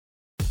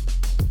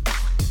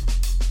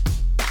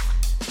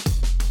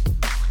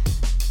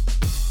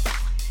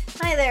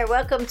there.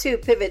 Welcome to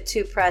Pivot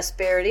to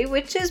Prosperity,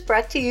 which is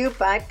brought to you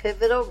by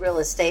Pivotal Real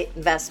Estate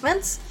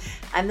Investments.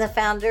 I'm the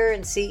founder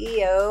and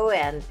CEO,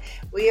 and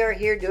we are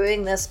here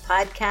doing this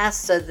podcast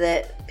so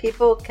that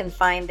people can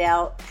find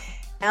out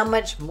how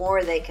much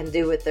more they can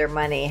do with their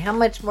money, how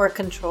much more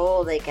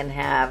control they can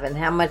have, and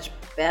how much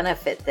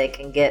benefit they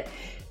can get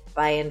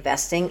by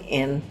investing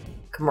in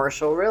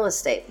commercial real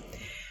estate.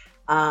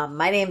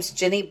 My name's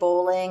Jenny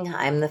Bowling.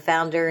 I'm the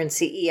founder and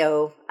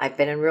CEO. I've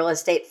been in real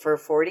estate for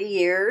 40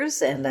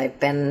 years, and I've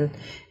been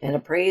an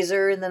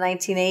appraiser in the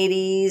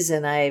 1980s,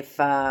 and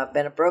I've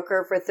been a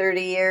broker for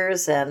 30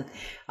 years, and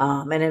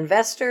an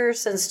investor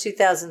since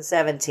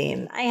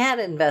 2017. I had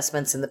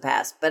investments in the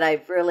past, but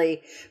I've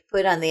really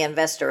put on the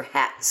investor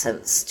hat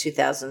since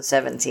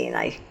 2017,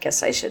 I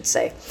guess I should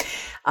say.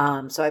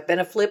 So I've been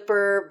a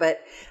flipper, but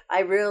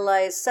I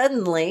realized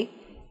suddenly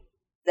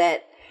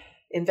that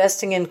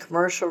investing in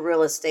commercial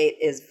real estate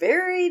is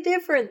very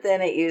different than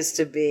it used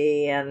to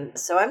be. And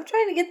so I'm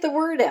trying to get the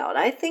word out.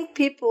 I think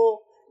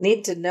people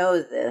need to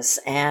know this.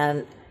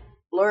 And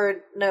Lord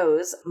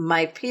knows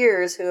my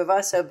peers who have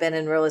also been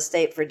in real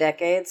estate for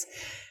decades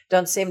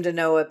don't seem to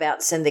know about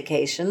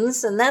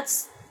syndications. And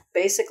that's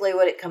basically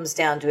what it comes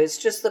down to. It's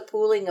just the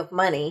pooling of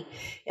money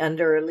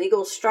under a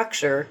legal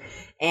structure.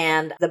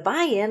 And the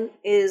buy-in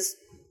is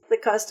the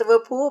cost of a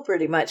pool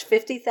pretty much.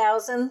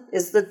 $50,000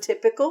 is the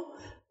typical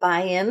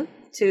buy-in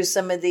to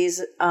some of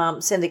these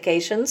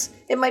syndications.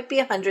 It might be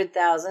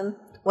 $100,000.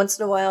 Once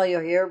in a while, you'll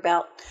hear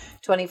about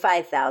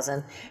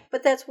 $25,000,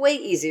 but that's way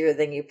easier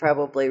than you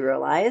probably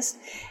realized.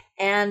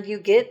 And you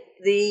get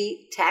the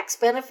tax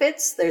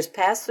benefits. There's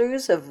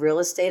pass-throughs of real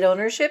estate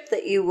ownership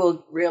that you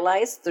will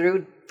realize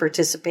through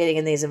participating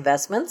in these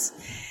investments.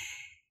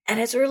 And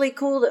it's really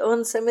cool to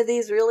own some of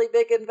these really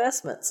big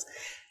investments.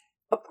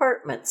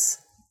 Apartments,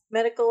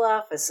 medical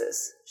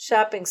offices,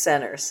 shopping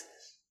centers,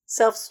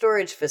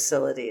 self-storage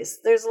facilities.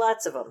 There's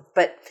lots of them.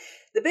 But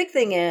the big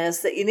thing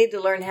is that you need to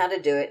learn how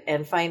to do it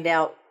and find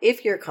out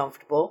if you're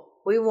comfortable.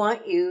 We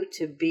want you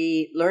to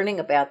be learning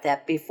about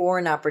that before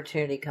an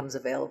opportunity comes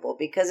available,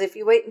 because if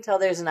you wait until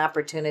there's an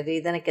opportunity,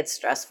 then it gets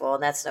stressful,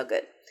 and that's no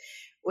good.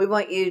 We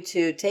want you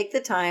to take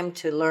the time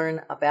to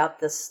learn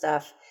about this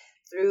stuff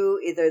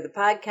through either the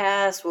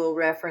podcast. We'll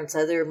reference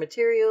other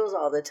materials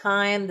all the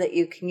time that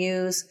you can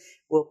use.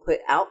 We'll put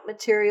out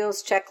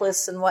materials,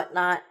 checklists, and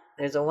whatnot.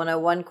 There's a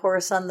 101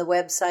 course on the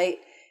website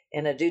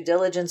and a due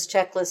diligence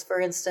checklist, for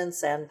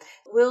instance, and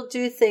we'll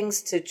do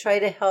things to try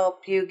to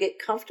help you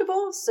get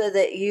comfortable so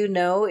that you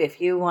know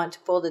if you want to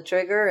pull the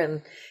trigger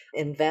and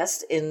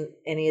invest in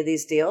any of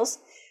these deals.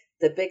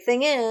 The big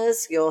thing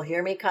is, you'll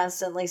hear me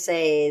constantly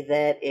say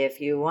that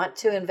if you want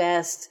to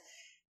invest,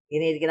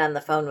 you need to get on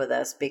the phone with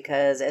us,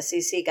 because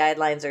SEC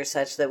guidelines are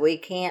such that we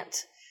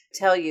can't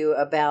tell you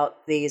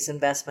about these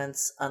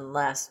investments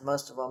unless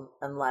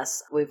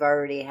we've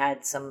already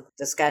had some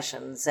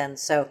discussions. And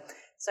so,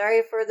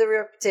 sorry for the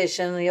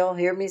repetition. You'll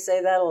hear me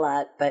say that a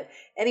lot. But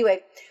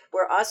anyway,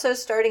 we're also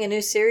starting a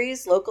new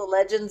series, Local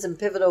Legends and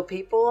Pivotal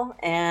People.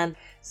 And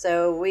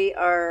so we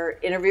are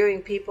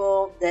interviewing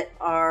people that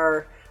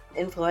are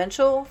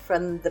influential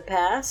from the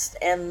past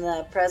and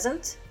the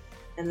present.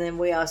 And then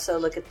we also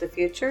look at the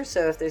future.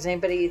 So if there's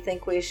anybody you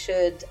think we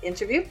should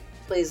interview,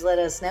 please let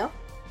us know.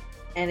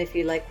 And if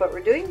you like what we're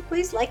doing,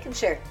 please like and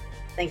share.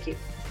 Thank you.